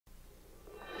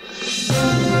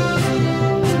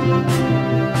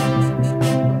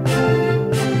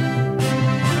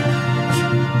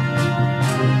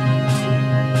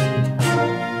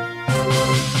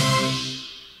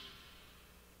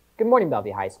morning,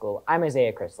 Belleview High School. I'm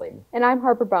Isaiah Chrisley. And I'm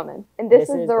Harper Bowman. And this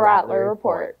is the Rattler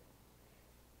Report.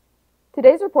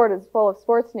 Today's report is full of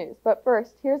sports news, but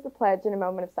first, here's the pledge in a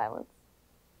moment of silence.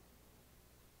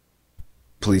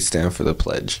 Please stand for the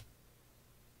pledge.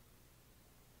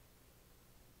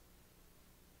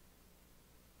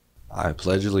 I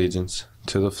pledge allegiance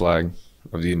to the flag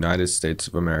of the United States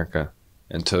of America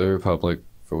and to the republic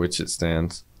for which it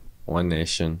stands, one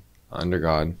nation, under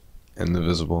God,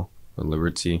 indivisible, with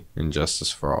liberty and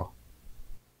justice for all.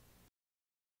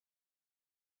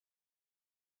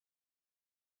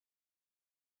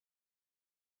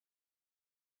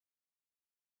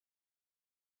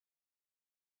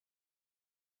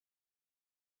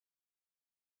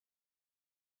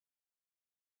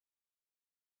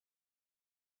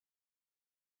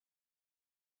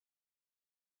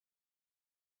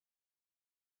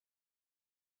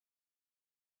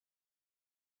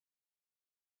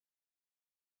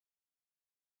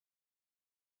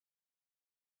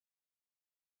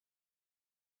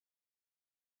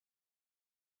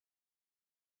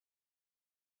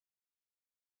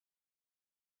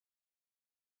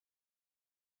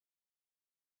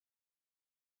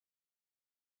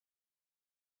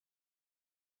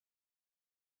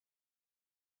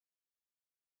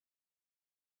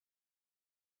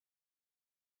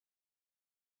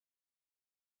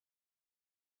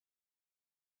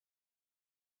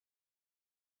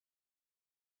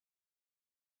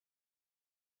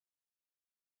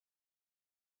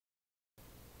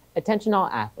 Attention all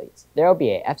athletes. There will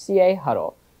be a FCA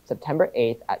huddle September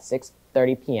 8th at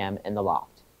 6:30 p.m. in the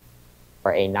loft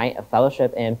for a night of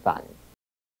fellowship and fun.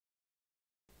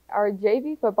 Our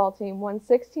JV football team won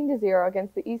 16-0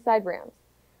 against the Eastside Rams.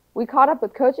 We caught up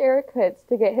with Coach Eric Hitz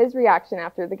to get his reaction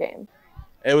after the game.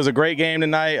 It was a great game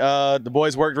tonight. The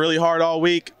boys worked really hard all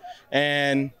week,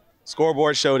 and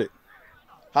scoreboard showed it.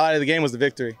 Highlight of the game was the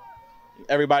victory.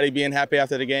 Everybody being happy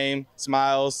after the game,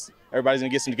 smiles. Everybody's going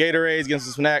to get some Gatorades, get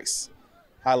some snacks,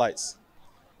 highlights.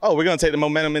 Oh, we're going to take the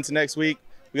momentum into next week.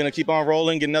 We're going to keep on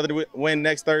rolling, get another win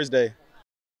next Thursday.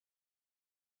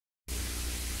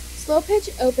 Slow Pitch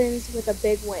opens with a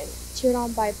big win, cheered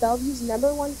on by Bellevue's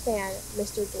 #1 fan,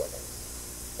 Mr. Jordan.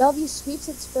 Bellevue sweeps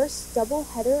its first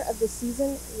doubleheader of the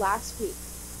season last week.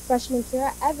 Freshman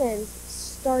Kara Evans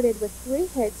started with 3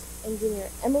 hits, and junior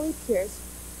Emily Pierce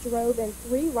drove in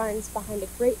 3 runs behind a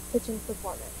great pitching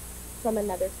performance from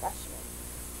another freshman.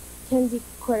 Kenzie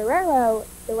Cordero,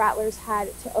 the Rattlers had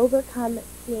to overcome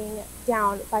being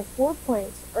down by 4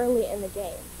 points early in the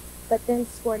game, but then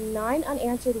scored 9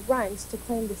 unanswered runs to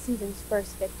claim the season's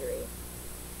first victory.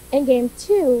 In Game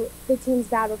 2, the teams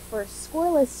battled for a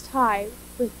scoreless tie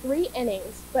for 3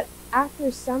 innings, but after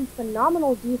some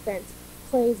phenomenal defense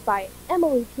plays by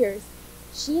Emily Pierce,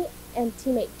 she and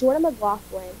teammate Jordan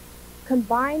McLaughlin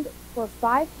combined for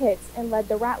 5 hits and led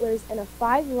the Rattlers in a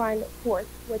 5-run fourth,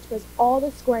 which was all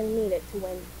the scoring needed to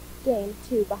win Game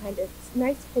 2 behind a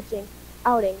nice pitching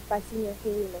outing by senior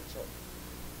Haley Mitchell.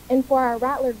 And for our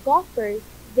Rattler golfers,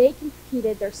 they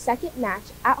competed their second match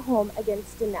at home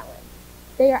against Denellen.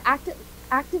 They are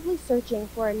actively searching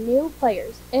for new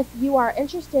players. If you are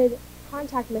interested,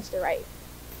 contact Mr. Wright.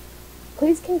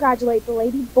 Please congratulate the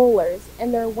Lady Bowlers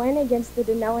in their win against the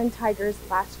Denellen Tigers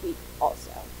last week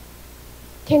also.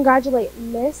 Congratulate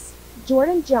Miss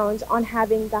Jordan Jones on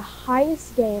having the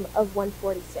highest game of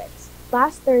 146.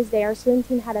 Last Thursday, our swim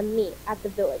team had a meet at the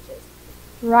Villages.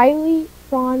 Riley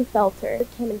Fraunfelter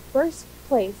came in first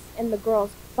place in the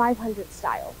girls' 500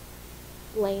 style.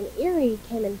 Lane Erie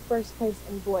came in first place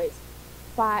in boys'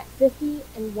 50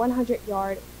 and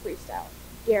 100-yard freestyle.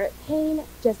 Garrett Payne,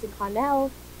 Justin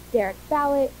Connell, Derek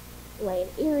Ballett, Lane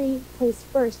Erie placed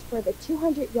first for the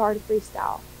 200-yard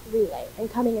freestyle relay, and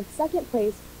coming in second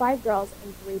place, 5 girls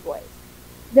and 3 boys.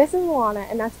 This is Alana,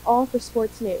 and that's all for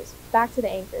sports news. Back to the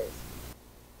anchors.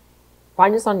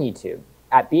 Find us on YouTube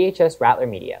at BHS Rattler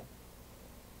Media.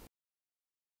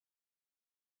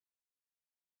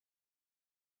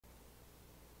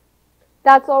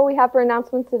 That's all we have for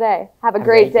announcements today. Have a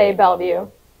great day, Bellevue.